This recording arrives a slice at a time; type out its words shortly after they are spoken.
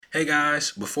Hey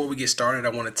guys, before we get started, I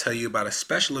want to tell you about a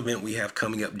special event we have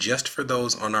coming up just for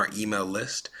those on our email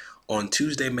list. On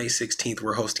Tuesday, May 16th,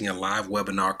 we're hosting a live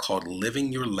webinar called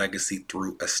Living Your Legacy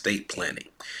Through Estate Planning.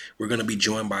 We're going to be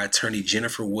joined by attorney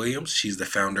Jennifer Williams. She's the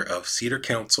founder of Cedar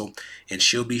Counsel, and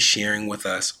she'll be sharing with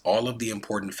us all of the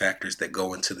important factors that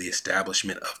go into the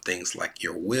establishment of things like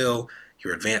your will,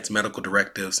 your advanced medical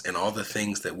directives, and all the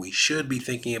things that we should be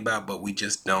thinking about, but we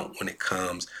just don't when it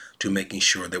comes to making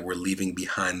sure that we're leaving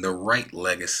behind the right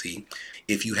legacy.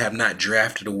 If you have not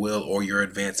drafted a will or your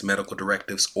advanced medical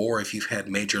directives, or if you've had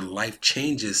major life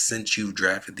changes since you've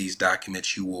drafted these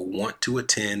documents, you will want to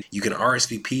attend. You can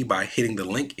RSVP by hitting the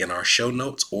link in our show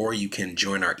notes, or you can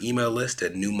join our email list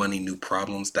at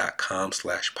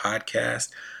newmoneynewproblems.com/podcast.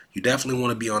 You definitely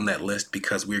want to be on that list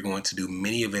because we're going to do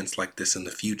many events like this in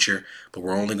the future, but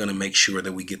we're only going to make sure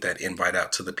that we get that invite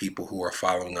out to the people who are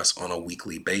following us on a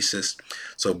weekly basis.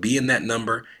 So be in that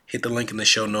number, hit the link in the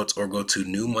show notes, or go to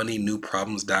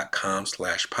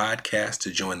newmoneynewproblems.com/podcast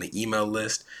to join the email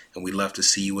list. And we'd love to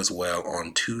see you as well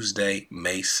on Tuesday,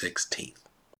 May 16th.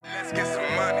 Let's get some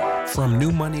money. From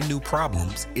New Money, New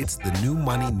Problems, it's the New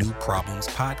Money, New Problems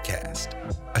podcast,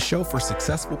 a show for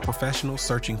successful professionals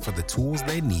searching for the tools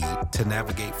they need to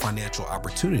navigate financial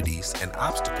opportunities and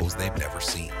obstacles they've never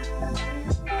seen.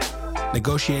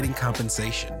 Negotiating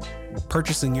compensation,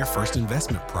 purchasing your first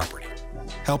investment property,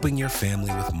 helping your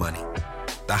family with money,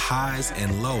 the highs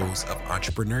and lows of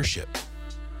entrepreneurship.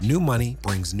 New Money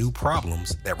brings new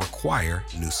problems that require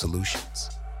new solutions.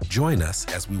 Join us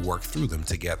as we work through them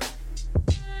together.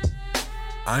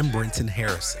 I'm Brenton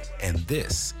Harrison, and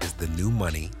this is the New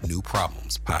Money, New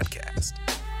Problems podcast.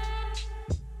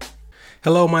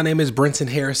 Hello, my name is Brenton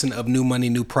Harrison of New Money,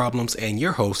 New Problems, and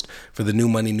your host for the New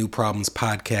Money, New Problems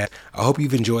podcast. I hope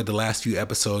you've enjoyed the last few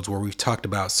episodes where we've talked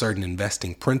about certain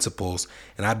investing principles,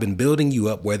 and I've been building you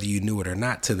up, whether you knew it or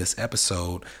not, to this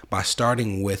episode by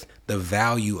starting with the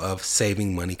value of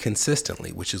saving money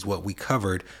consistently, which is what we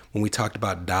covered when we talked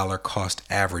about dollar cost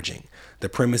averaging. The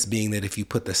premise being that if you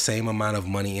put the same amount of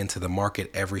money into the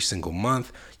market every single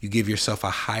month, you give yourself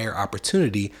a higher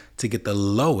opportunity to get the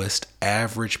lowest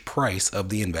average price of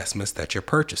the investments that you're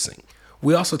purchasing.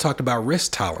 We also talked about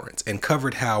risk tolerance and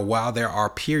covered how while there are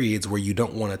periods where you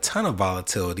don't want a ton of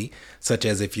volatility, such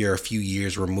as if you're a few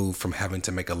years removed from having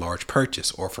to make a large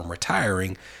purchase or from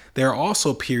retiring, there are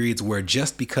also periods where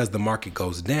just because the market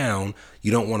goes down,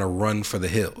 you don't want to run for the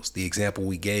hills. The example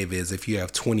we gave is if you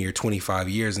have 20 or 25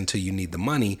 years until you need the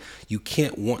money, you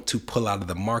can't want to pull out of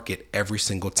the market every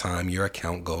single time your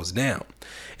account goes down.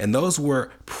 And those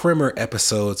were primer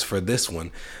episodes for this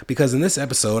one, because in this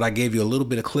episode, I gave you a little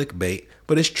bit of clickbait,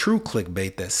 but it's true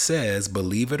clickbait that says,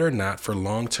 believe it or not, for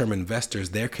long-term investors,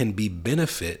 there can be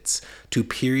benefits to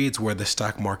periods where the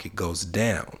stock market goes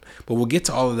down. But we'll get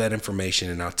to all of that information,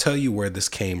 and I'll tell you where this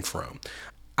came from.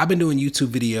 I've been doing YouTube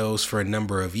videos for a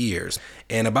number of years,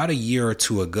 and about a year or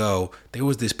two ago, there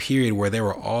was this period where there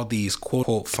were all these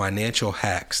quote-unquote financial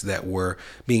hacks that were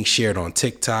being shared on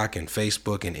TikTok and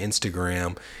Facebook and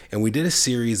Instagram, and we did a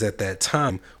series at that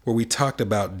time where we talked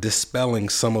about dispelling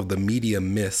some of the media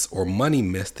myths or money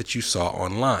myths that you saw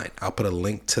online. I'll put a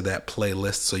link to that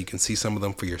playlist so you can see some of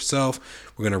them for yourself.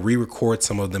 We're going to re-record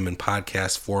some of them in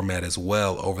podcast format as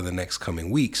well over the next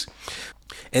coming weeks.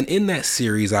 And in that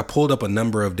series, I pulled up a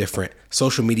number of different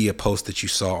social media posts that you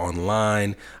saw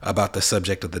online about the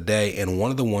subject of the day. And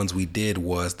one of the ones we did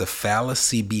was the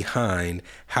fallacy behind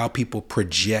how people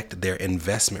project their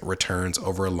investment returns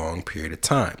over a long period of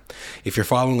time. If you're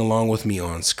following along with me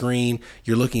on screen,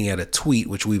 you're looking at a tweet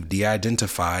which we've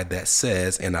de-identified that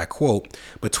says, and I quote,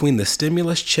 "Between the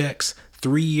stimulus checks,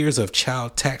 3 years of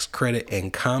child tax credit,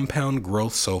 and compound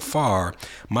growth so far,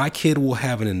 my kid will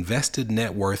have an invested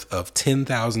net worth of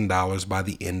 $10,000 by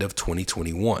the end of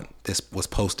 2021. This was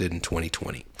posted in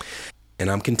 2020. And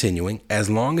I'm continuing,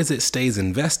 as long as it stays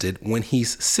invested, when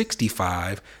he's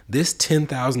 65, this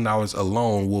 $10,000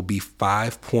 alone will be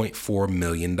 $5.4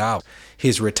 million.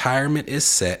 His retirement is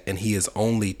set and he is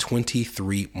only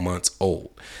 23 months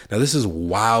old. Now, this is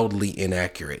wildly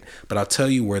inaccurate, but I'll tell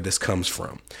you where this comes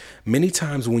from. Many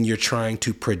times when you're trying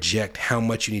to project how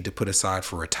much you need to put aside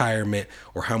for retirement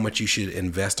or how much you should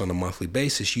invest on a monthly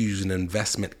basis, you use an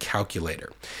investment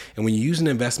calculator. And when you use an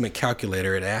investment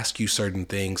calculator, it asks you certain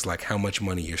things like how much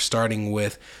money you're starting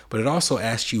with, but it also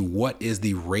asks you what is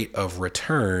the rate of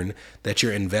return that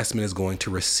your investment is going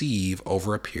to receive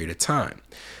over a period of time.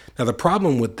 Now, the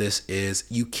problem with this is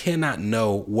you cannot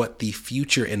know what the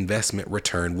future investment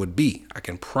return would be. I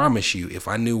can promise you, if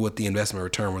I knew what the investment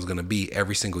return was going to be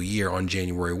every single year on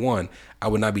January 1, I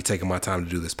would not be taking my time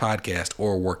to do this podcast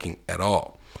or working at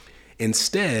all.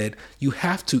 Instead, you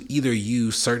have to either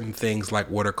use certain things like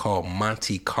what are called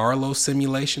Monte Carlo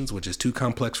simulations, which is too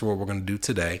complex for what we're going to do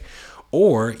today,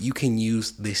 or you can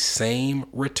use the same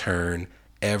return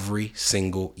every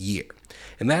single year.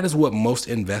 And that is what most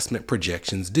investment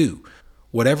projections do.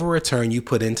 Whatever return you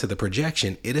put into the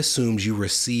projection, it assumes you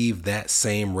receive that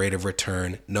same rate of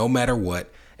return no matter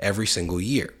what every single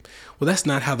year. Well, that's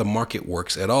not how the market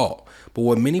works at all. But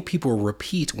what many people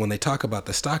repeat when they talk about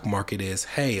the stock market is,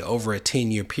 hey, over a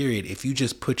 10-year period, if you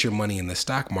just put your money in the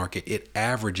stock market, it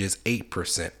averages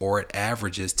 8% or it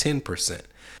averages 10%.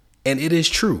 And it is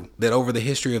true that over the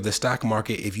history of the stock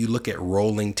market, if you look at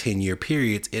rolling 10-year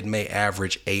periods, it may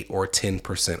average 8 or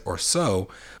 10% or so.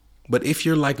 But if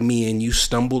you're like me and you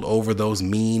stumbled over those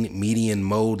mean median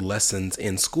mode lessons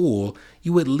in school,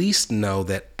 you at least know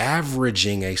that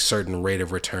averaging a certain rate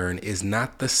of return is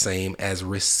not the same as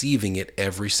receiving it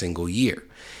every single year.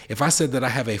 If I said that I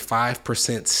have a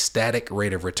 5% static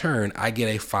rate of return, I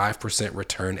get a 5%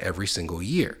 return every single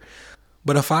year.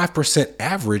 But a 5%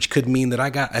 average could mean that I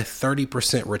got a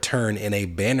 30% return in a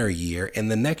banner year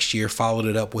and the next year followed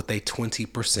it up with a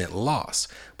 20% loss,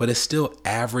 but it still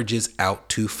averages out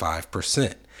to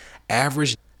 5%.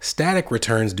 Average static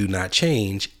returns do not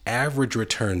change, average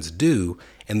returns do,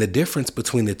 and the difference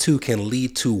between the two can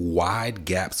lead to wide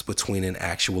gaps between an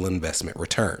actual investment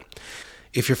return.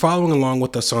 If you're following along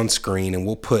with us on screen, and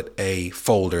we'll put a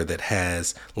folder that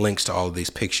has links to all of these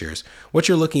pictures, what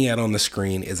you're looking at on the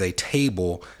screen is a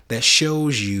table that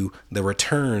shows you the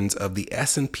returns of the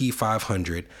S&P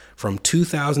 500 from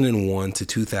 2001 to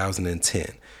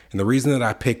 2010. And the reason that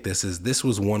I picked this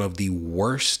was one of the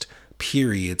worst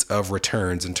periods of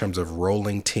returns in terms of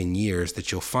rolling 10 years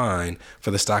that you'll find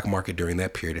for the stock market during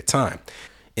that period of time.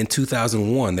 In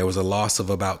 2001, there was a loss of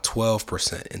about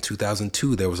 12%. In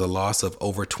 2002, there was a loss of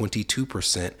over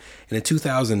 22%. And in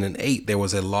 2008, there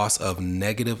was a loss of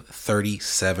negative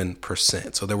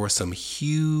 37%. So there were some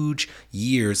huge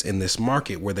years in this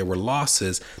market where there were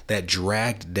losses that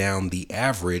dragged down the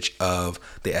average of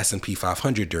the S&P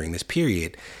 500 during this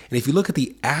period. And if you look at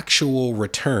the actual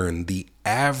return, the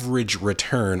average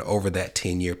return over that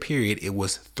 10-year period, it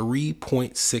was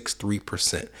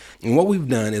 3.63%. And what we've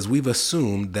done is we've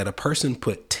assumed that a person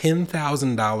put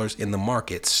 $10,000 in the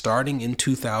market starting in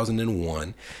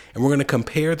 2001, and we're going to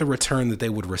compare the return that they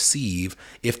would receive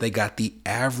if they got the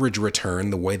average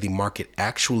return, the way the market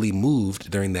actually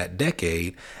moved during that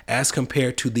decade, as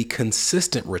compared to the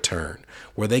consistent return,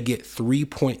 where they get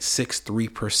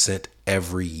 3.63%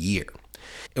 every year.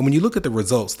 And when you look at the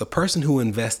results, the person who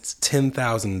invests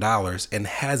 $10,000 and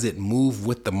has it move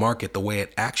with the market the way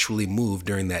it actually moved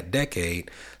during that decade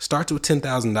starts with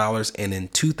 $10,000, and in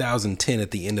 2010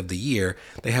 at the end of the year,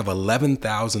 they have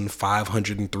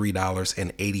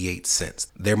 $11,503.88.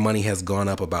 Their money has gone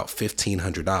up about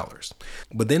 $1,500.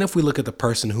 But then if we look at the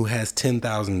person who has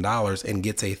 $10,000 and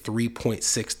gets a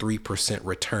 3.63%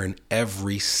 return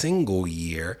every single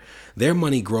year, their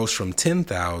money grows from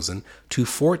 $10,000 to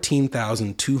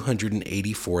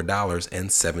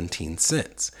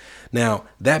 $14,284.17. Now,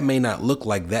 that may not look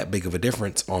like that big of a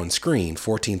difference on screen,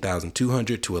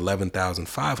 $14,200 to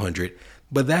 $11,500,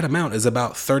 but that amount is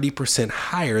about 30%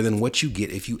 higher than what you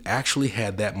get if you actually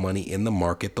had that money in the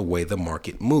market the way the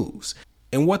market moves.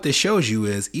 And what this shows you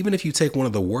is, even if you take one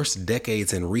of the worst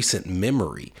decades in recent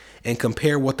memory and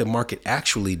compare what the market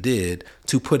actually did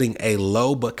to putting a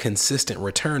low but consistent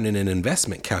return in an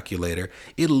investment calculator,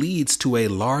 it leads to a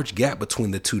large gap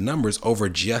between the two numbers over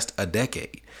just a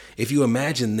decade. If you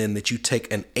imagine then that you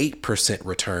take an 8%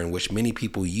 return, which many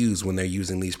people use when they're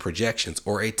using these projections,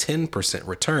 or a 10%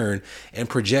 return, and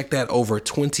project that over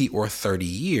 20 or 30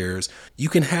 years, you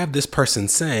can have this person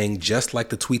saying, just like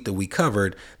the tweet that we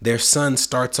covered, their son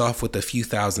starts off with a few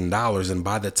 $1,000s, and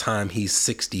by the time he's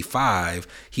 65,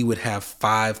 he would have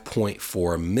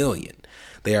 5.4 million.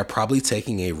 They are probably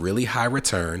taking a really high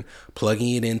return,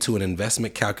 plugging it into an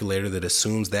investment calculator that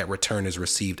assumes that return is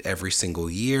received every single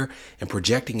year, and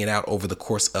projecting it out over the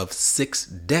course of 6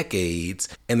 decades.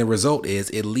 And the result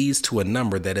is it leads to a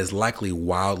number that is likely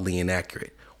wildly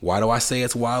inaccurate. Why do I say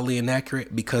it's wildly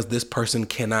inaccurate? Because this person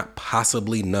cannot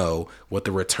possibly know what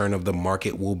the return of the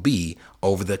market will be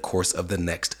over the course of the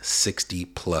next 60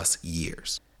 plus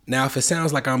years. Now, if it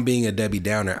sounds like I'm being a Debbie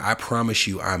Downer, I promise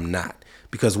you I'm not.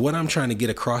 Because what I'm trying to get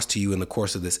across to you in the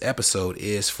course of this episode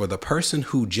is for the person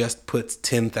who just puts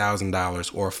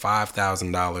 $10,000 or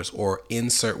 $5,000 or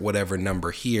insert whatever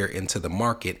number here into the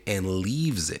market and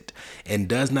leaves it and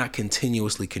does not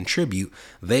continuously contribute,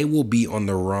 they will be on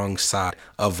the wrong side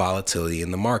of volatility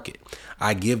in the market.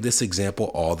 I give this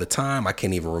example all the time. I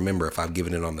can't even remember if I've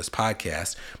given it on this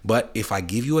podcast, but if I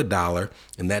give you $1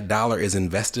 and that dollar is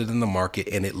invested in the market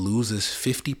and it loses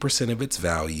 50% of its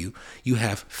value, you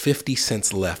have 50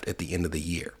 cents left at the end of the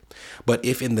year. But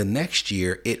if in the next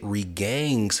year it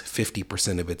regains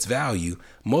 50% of its value,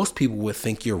 most people would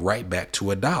think you're right back to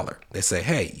 $1. They say,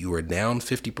 hey, you were down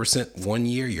 50% one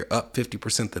year, you're up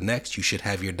 50% the next, you should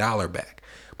have your dollar back.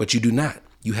 But you do not.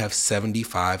 You have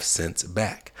 75 cents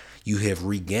back. You have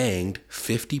regained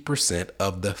 50%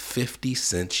 of the 50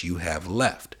 cents you have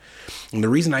left. And the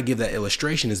reason I give that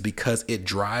illustration is because it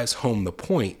drives home the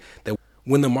point that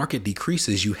when the market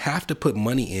decreases, you have to put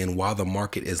money in while the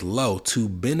market is low to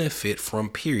benefit from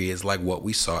periods like what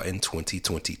we saw in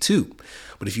 2022.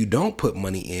 But if you don't put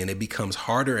money in, it becomes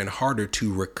harder and harder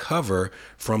to recover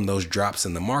from those drops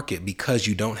in the market because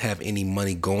you don't have any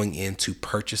money going in to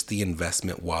purchase the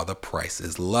investment while the price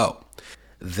is low.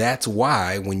 That's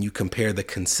why when you compare the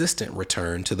consistent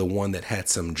return to the one that had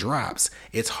some drops,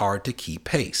 it's hard to keep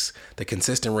pace. The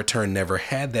consistent return never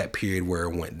had that period where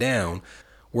it went down,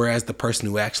 whereas the person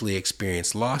who actually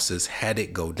experienced losses had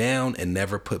it go down and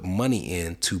never put money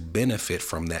in to benefit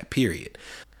from that period.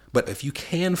 But if you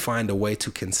can find a way to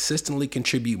consistently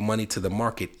contribute money to the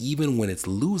market, even when it's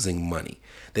losing money,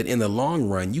 then in the long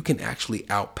run, you can actually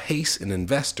outpace an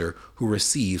investor who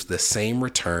receives the same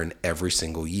return every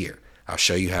single year. I'll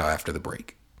show you how after the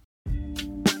break.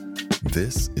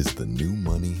 This is the New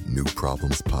Money, New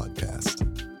Problems podcast,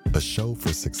 a show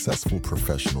for successful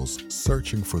professionals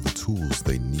searching for the tools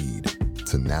they need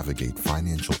to navigate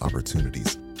financial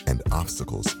opportunities and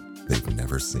obstacles they've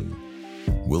never seen.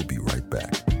 We'll be right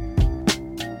back.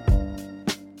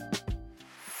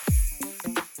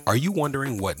 Are you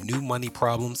wondering what new money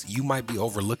problems you might be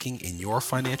overlooking in your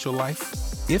financial life?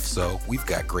 If so, we've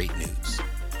got great news.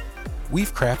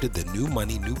 We've crafted the New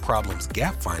Money, New Problems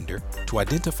Gap Finder to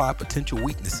identify potential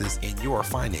weaknesses in your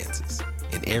finances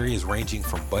in areas ranging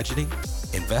from budgeting,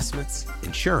 investments,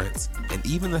 insurance, and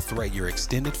even the threat your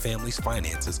extended family's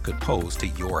finances could pose to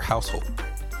your household.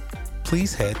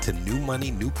 Please head to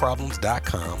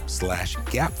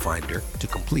newmoneynewproblems.com/gapfinder to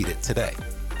complete it today.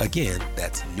 Again,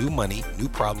 that's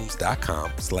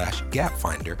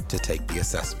newmoneynewproblems.com/gapfinder to take the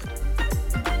assessment.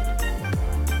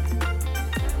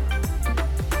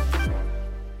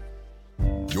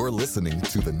 You're listening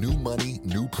to the New Money,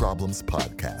 New Problems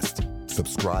podcast.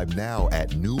 Subscribe now at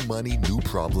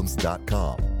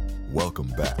newmoneynewproblems.com. Welcome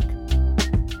back.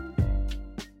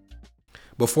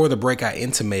 Before the break, I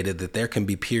intimated that there can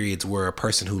be periods where a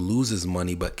person who loses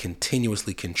money but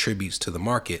continuously contributes to the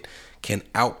market can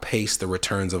outpace the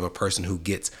returns of a person who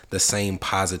gets the same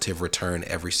positive return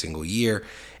every single year.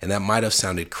 And that might have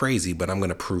sounded crazy, but I'm going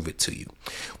to prove it to you.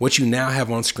 What you now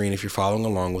have on screen, if you're following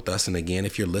along with us, and again,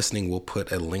 if you're listening, we'll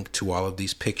put a link to all of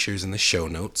these pictures in the show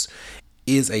notes,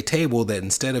 is a table that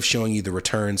instead of showing you the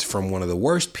returns from one of the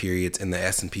worst periods in the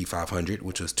S&P 500,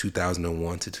 which was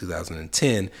 2001 to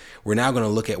 2010, we're now going to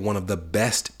look at one of the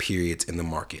best periods in the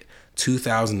market,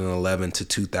 2011 to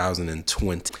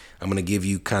 2020. I'm going to give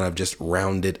you kind of just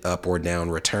rounded up or down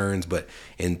returns, but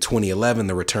in 2011,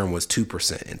 the return was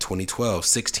 2%. In 2012,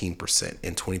 16%.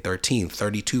 In 2013,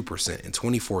 32%. In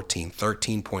 2014,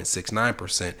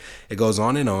 13.69%. It goes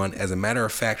on and on. As a matter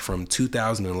of fact, from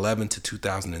 2011 to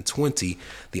 2020,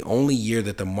 the only year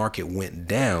that the market went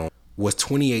down was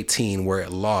 2018, where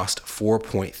it lost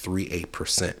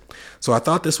 4.38%. So I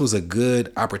thought this was a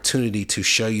good opportunity to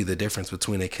show you the difference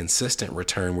between a consistent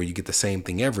return where you get the same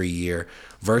thing every year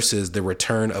versus the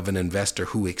return of an investor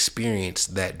who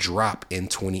experienced that drop in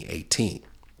 2018.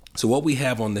 So what we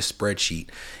have on this spreadsheet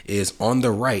is on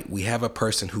the right, we have a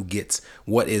person who gets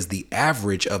what is the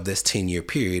average of this 10-year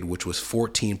period, which was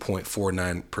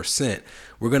 14.49%.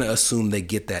 We're going to assume they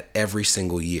get that every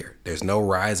single year. There's no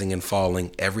rising and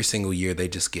falling. Every single year, they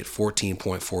just get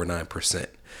 14.49%.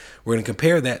 We're going to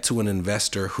compare that to an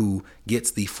investor who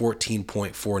gets the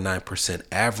 14.49%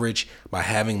 average by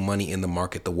having money in the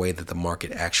market the way that the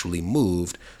market actually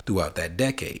moved throughout that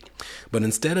decade. But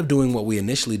instead of doing what we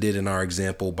initially did in our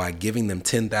example by giving them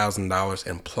 $10,000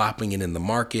 and plopping it in the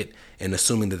market and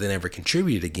assuming that they never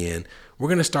contributed again, we're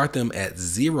going to start them at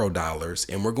 $0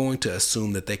 and we're going to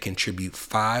assume that they contribute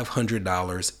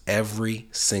 $500 every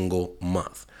single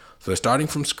month. So they're starting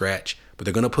from scratch, but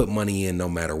they're going to put money in no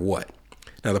matter what.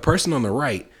 Now, the person on the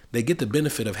right They get the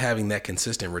benefit of having that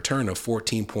consistent return of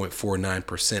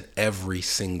 14.49% every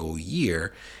single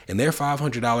year, and their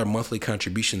 $500 monthly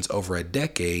contributions over a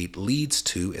decade leads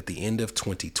to, at the end of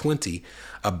 2020,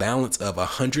 a balance of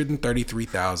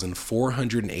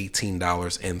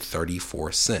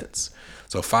 $133,418.34.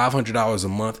 So $500 a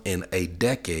month in a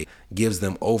decade gives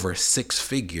them over six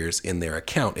figures in their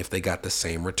account if they got the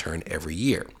same return every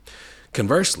year.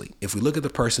 Conversely, if we look at the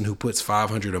person who puts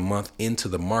 $500 a month into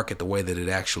the market the way that it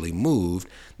actually moved,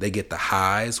 they get the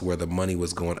highs where the money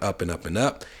was going up and up and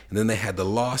up. And then they had the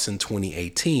loss in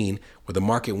 2018 where the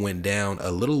market went down a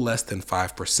little less than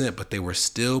 5%, but they were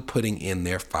still putting in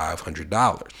their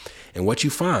 $500. And what you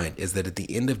find is that at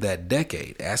the end of that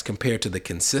decade, as compared to the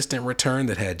consistent return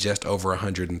that had just over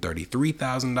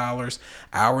 $133,000,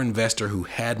 our investor who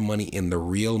had money in the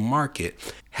real market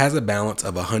has a balance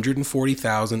of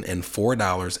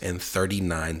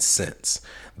 $140,004.39.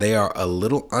 They are a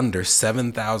little under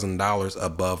 $7,000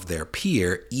 above their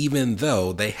peer, even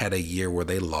though they had a year where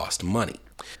they lost money.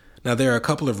 Now, there are a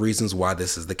couple of reasons why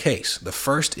this is the case. The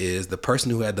first is the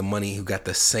person who had the money who got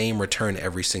the same return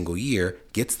every single year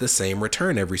gets the same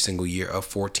return every single year of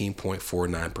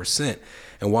 14.49%.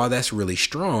 And while that's really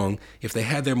strong, if they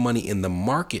had their money in the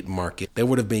market, there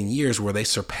would have been years where they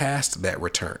surpassed that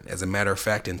return. As a matter of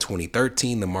fact, in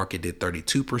 2013, the market did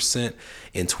 32%.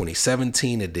 In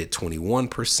 2017, it did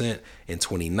 21%. In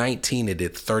 2019, it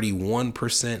did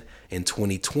 31%. In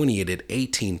 2020, it did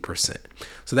 18%.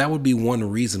 So that would be one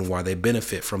reason why they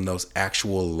benefit from those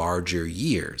actual larger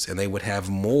years, and they would have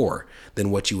more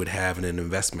than what you would have in an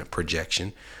investment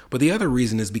projection. But the other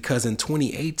reason is because in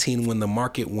 2018, when the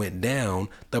market went down,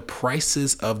 the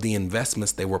prices of the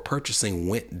investments they were purchasing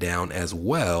went down as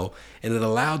well, and it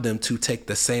allowed them to take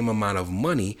the same amount of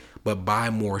money but buy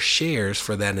more shares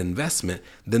for that investment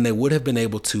than they would have been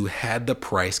able to had the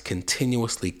price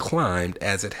continuously climbed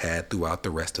as it had throughout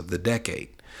the rest of the decade.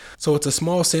 So it's a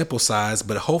small sample size,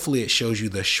 but hopefully it shows you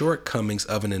the shortcomings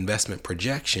of an investment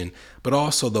projection, but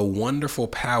also the wonderful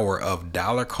power of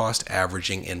dollar cost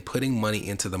averaging and putting money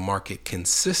into the market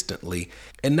consistently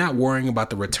and not worrying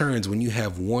about the returns when you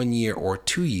have 1 year or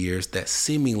 2 years that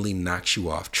seemingly knocks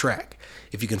you off track.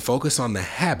 If you can focus on the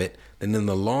habit, then in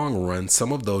the long run,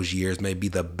 some of those years may be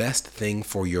the best thing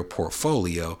for your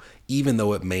portfolio, even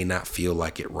though it may not feel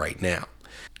like it right now.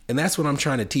 And that's what I'm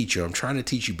trying to teach you. I'm trying to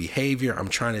teach you behavior. I'm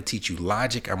trying to teach you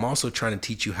logic. I'm also trying to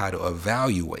teach you how to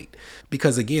evaluate.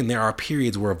 Because again, there are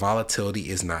periods where volatility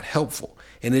is not helpful.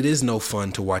 And it is no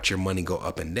fun to watch your money go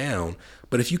up and down.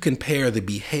 But if you compare the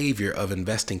behavior of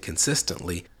investing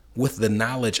consistently with the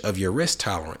knowledge of your risk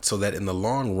tolerance so that in the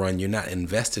long run, you're not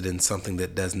invested in something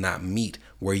that does not meet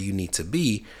where you need to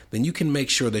be, then you can make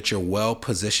sure that you're well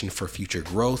positioned for future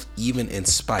growth, even in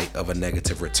spite of a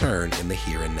negative return in the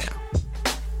here and now.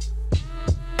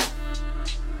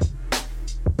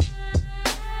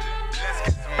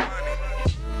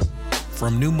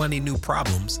 From New Money, New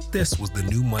Problems, this was the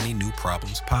New Money, New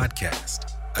Problems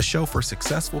podcast, a show for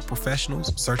successful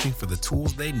professionals searching for the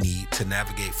tools they need to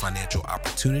navigate financial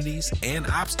opportunities and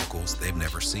obstacles they've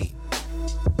never seen.